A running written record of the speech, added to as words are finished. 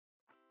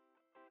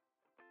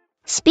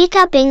Speak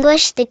up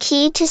English, the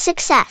key to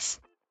success.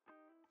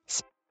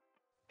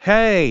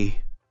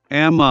 Hey,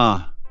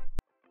 Emma.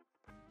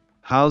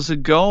 How's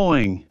it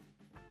going?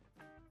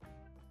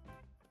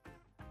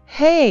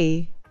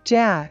 Hey,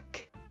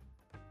 Jack.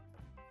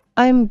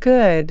 I'm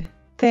good,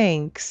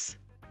 thanks.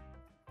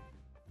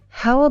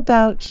 How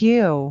about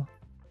you?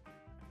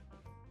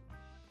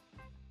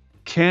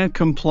 Can't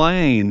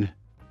complain.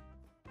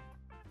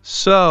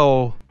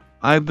 So,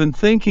 I've been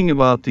thinking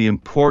about the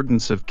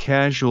importance of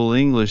casual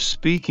English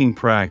speaking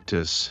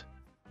practice.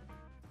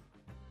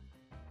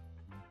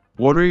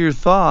 What are your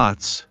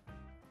thoughts?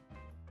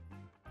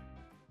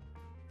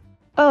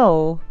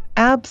 Oh,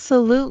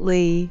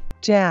 absolutely,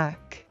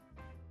 Jack.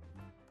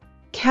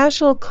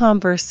 Casual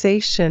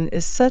conversation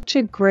is such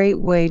a great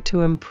way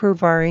to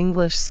improve our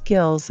English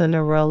skills in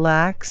a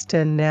relaxed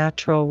and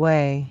natural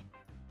way.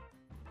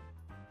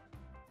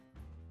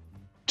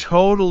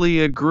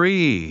 Totally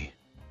agree.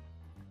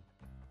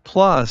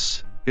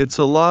 Plus, it's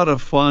a lot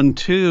of fun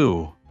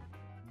too.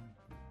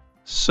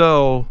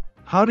 So,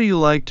 how do you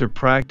like to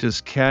practice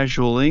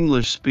casual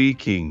English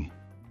speaking?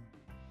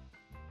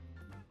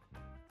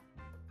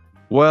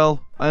 Well,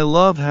 I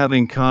love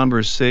having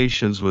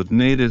conversations with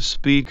native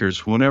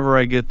speakers whenever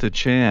I get the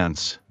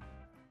chance.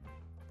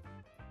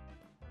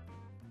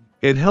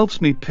 It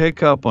helps me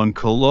pick up on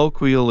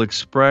colloquial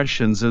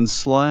expressions and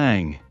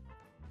slang.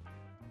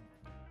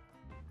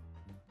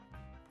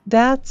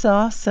 That's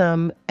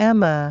awesome,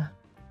 Emma.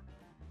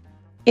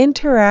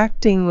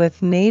 Interacting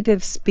with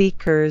native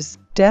speakers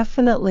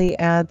definitely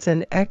adds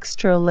an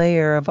extra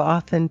layer of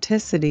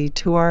authenticity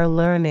to our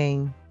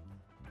learning.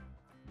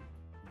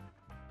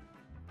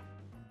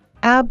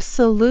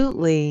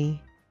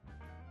 Absolutely.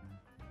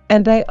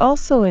 And I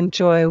also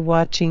enjoy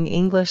watching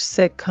English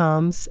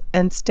sitcoms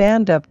and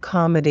stand-up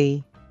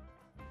comedy.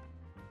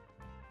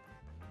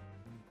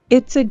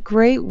 It's a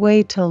great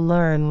way to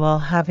learn while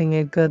having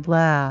a good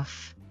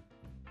laugh.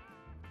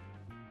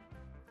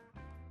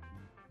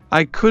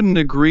 I couldn't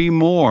agree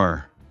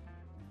more.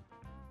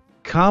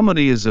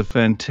 Comedy is a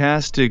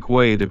fantastic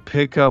way to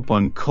pick up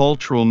on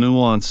cultural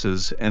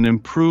nuances and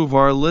improve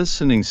our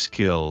listening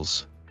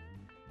skills.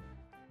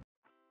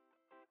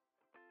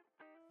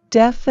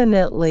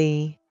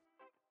 Definitely.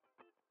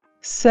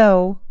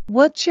 So,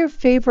 what's your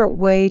favorite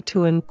way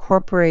to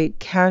incorporate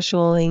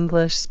casual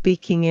English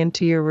speaking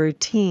into your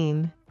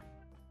routine?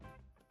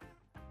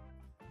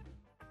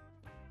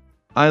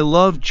 I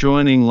love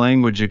joining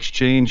language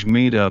exchange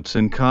meetups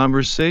and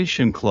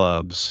conversation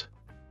clubs.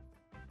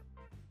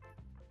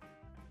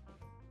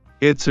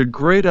 It's a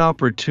great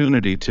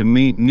opportunity to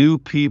meet new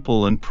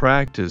people and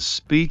practice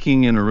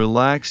speaking in a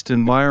relaxed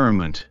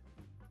environment.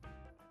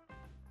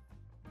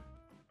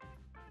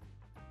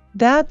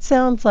 That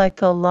sounds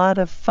like a lot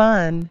of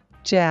fun,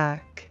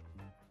 Jack.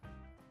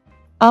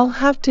 I'll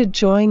have to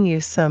join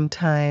you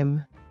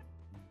sometime.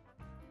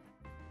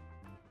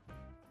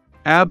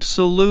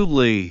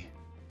 Absolutely.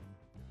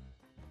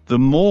 The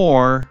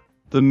more,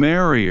 the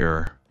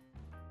merrier.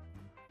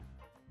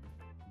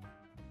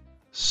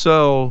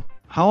 So,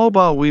 how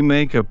about we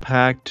make a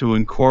pact to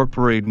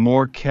incorporate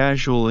more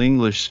casual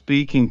English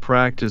speaking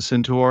practice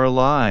into our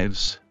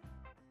lives?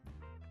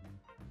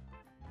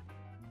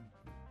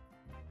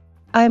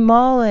 I'm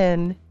all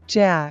in,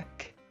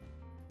 Jack.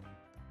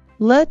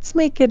 Let's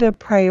make it a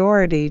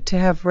priority to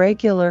have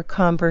regular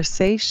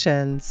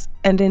conversations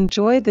and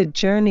enjoy the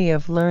journey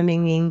of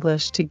learning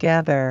English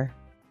together.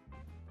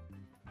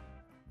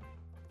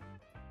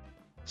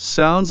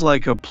 Sounds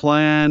like a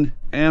plan,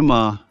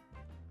 Emma.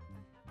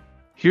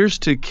 Here's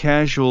to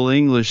casual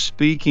English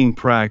speaking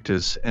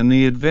practice and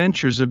the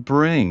adventures it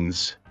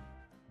brings.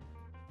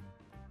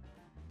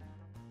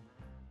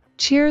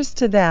 Cheers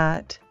to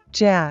that,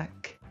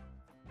 Jack.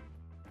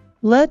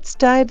 Let's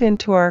dive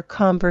into our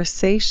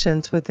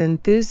conversations with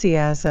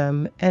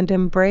enthusiasm and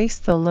embrace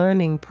the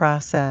learning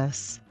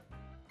process.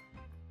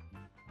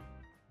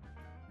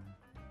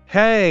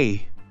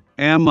 Hey,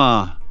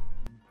 Emma.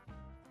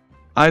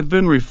 I've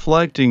been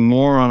reflecting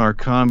more on our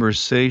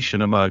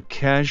conversation about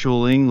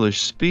casual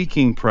English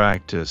speaking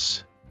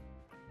practice.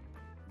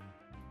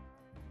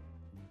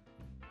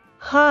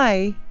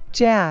 Hi,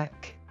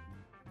 Jack.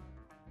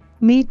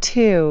 Me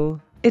too.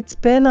 It's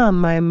been on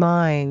my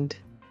mind.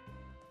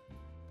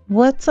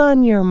 What's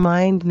on your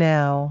mind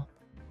now?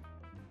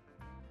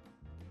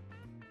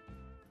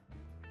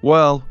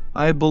 Well,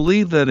 I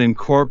believe that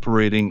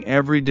incorporating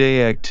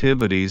everyday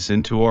activities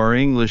into our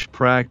English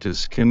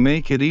practice can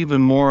make it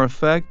even more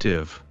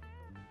effective.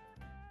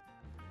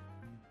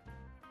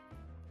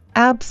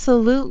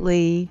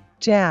 Absolutely,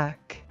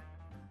 Jack.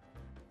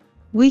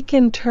 We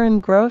can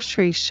turn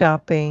grocery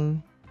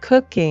shopping,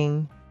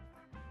 cooking,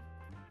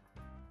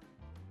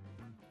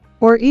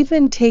 or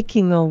even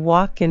taking a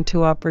walk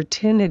into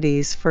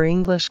opportunities for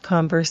English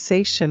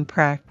conversation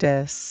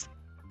practice.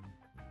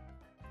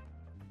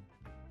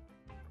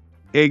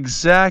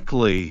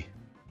 Exactly.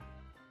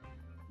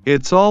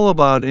 It's all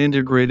about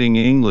integrating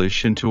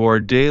English into our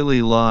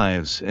daily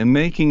lives and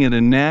making it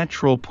a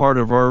natural part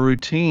of our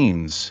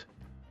routines.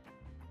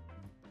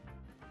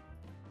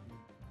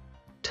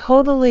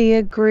 Totally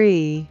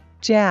agree,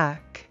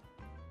 Jack.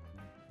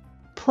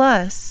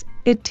 Plus,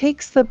 it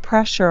takes the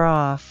pressure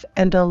off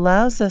and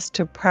allows us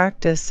to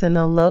practice in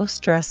a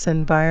low-stress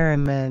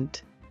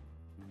environment.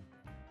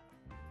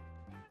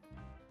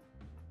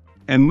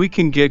 And we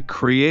can get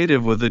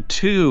creative with it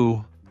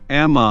too,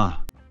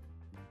 Emma.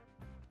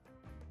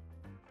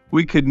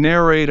 We could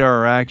narrate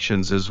our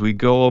actions as we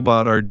go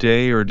about our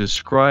day or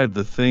describe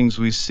the things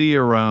we see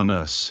around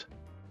us.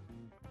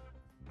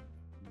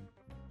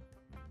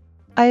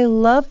 I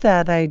love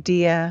that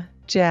idea,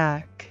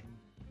 Jack.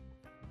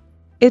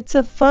 It's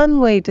a fun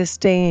way to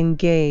stay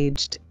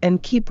engaged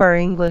and keep our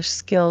English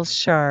skills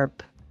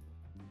sharp.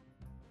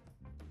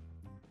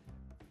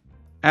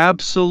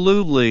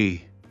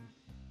 Absolutely.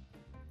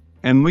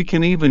 And we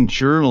can even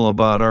journal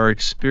about our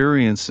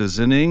experiences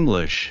in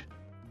English,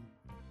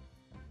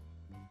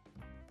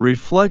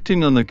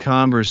 reflecting on the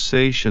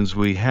conversations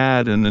we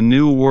had and the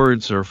new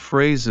words or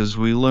phrases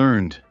we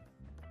learned.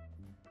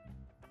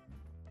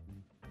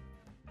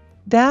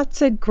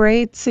 That's a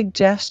great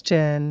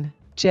suggestion,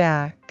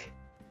 Jack.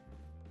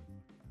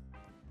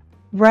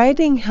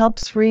 Writing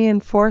helps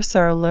reinforce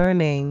our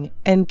learning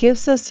and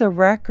gives us a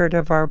record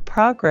of our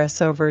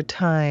progress over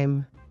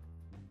time.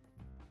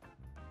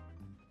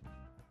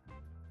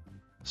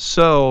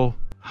 So,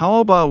 how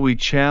about we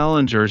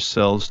challenge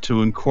ourselves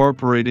to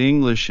incorporate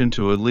English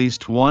into at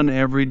least one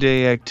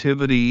everyday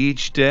activity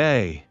each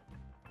day?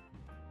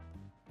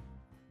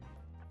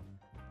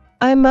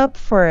 I'm up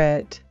for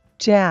it,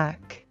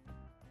 Jack.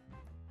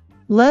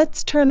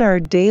 Let's turn our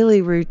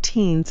daily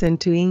routines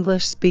into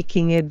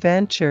English-speaking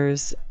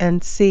adventures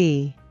and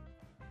see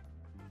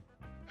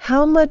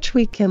how much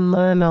we can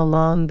learn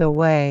along the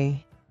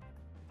way.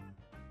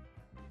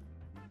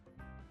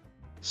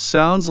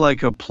 Sounds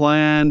like a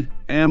plan,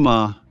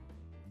 Emma.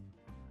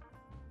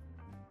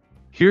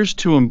 Here's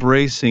to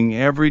embracing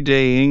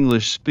everyday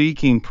English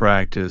speaking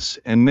practice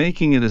and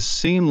making it a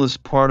seamless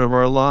part of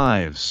our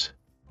lives.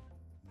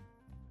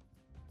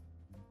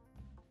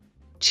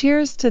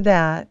 Cheers to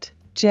that,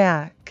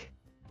 Jack.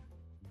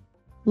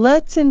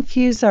 Let's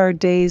infuse our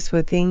days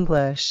with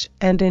English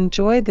and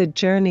enjoy the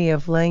journey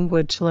of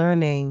language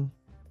learning.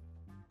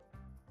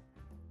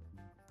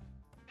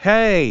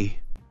 Hey,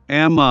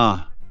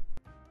 Emma.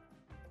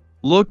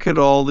 Look at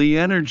all the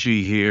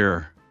energy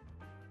here.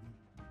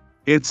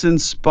 It's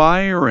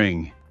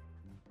inspiring.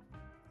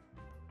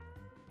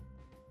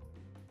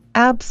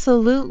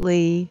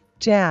 Absolutely,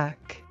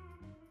 Jack.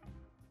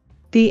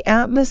 The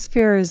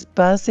atmosphere is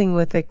buzzing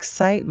with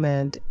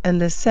excitement and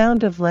the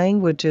sound of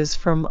languages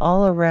from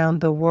all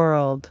around the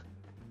world.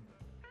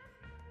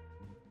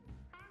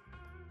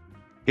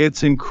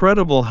 It's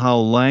incredible how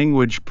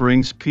language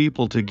brings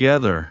people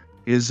together,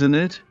 isn't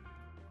it?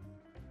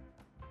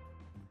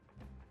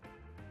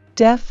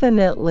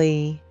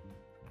 Definitely.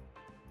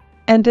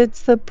 And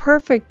it's the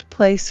perfect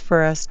place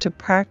for us to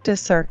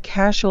practice our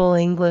casual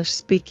English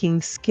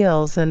speaking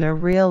skills in a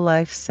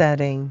real-life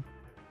setting.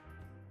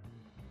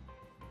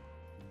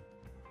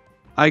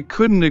 I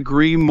couldn't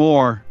agree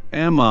more,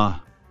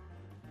 Emma.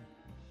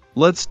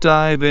 Let's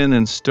dive in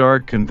and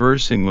start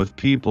conversing with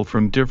people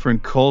from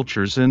different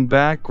cultures and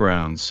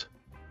backgrounds.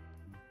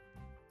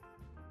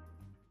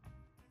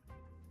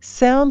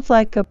 Sounds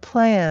like a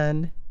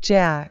plan,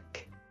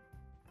 Jack.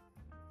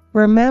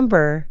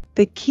 Remember,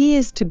 the key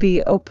is to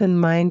be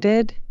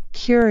open-minded,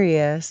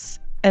 curious,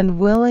 and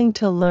willing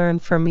to learn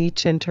from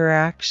each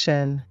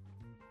interaction.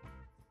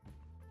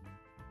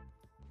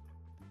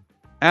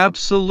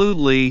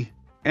 Absolutely,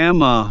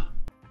 Emma.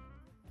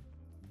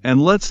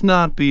 And let's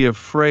not be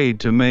afraid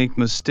to make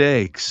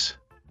mistakes.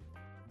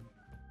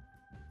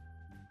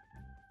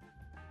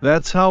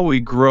 That's how we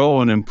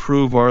grow and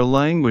improve our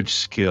language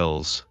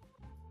skills.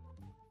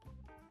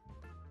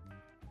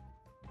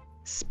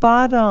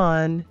 Spot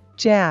on,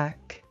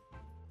 Jack.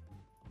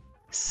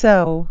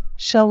 So,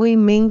 shall we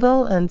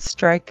mingle and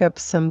strike up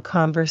some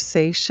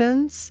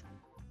conversations?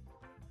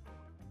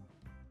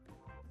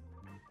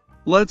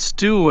 Let's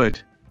do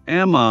it,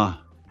 Emma.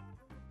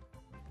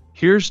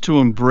 Here's to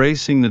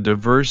embracing the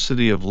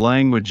diversity of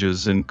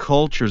languages and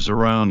cultures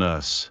around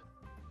us,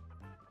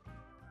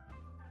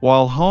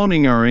 while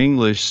honing our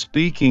English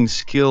speaking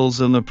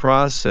skills in the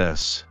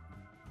process.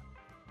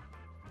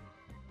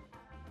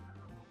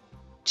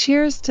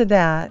 Cheers to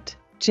that,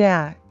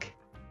 Jack.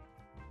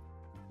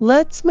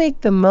 Let's make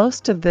the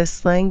most of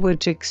this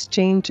language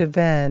exchange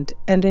event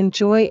and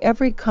enjoy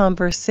every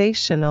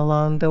conversation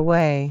along the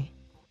way.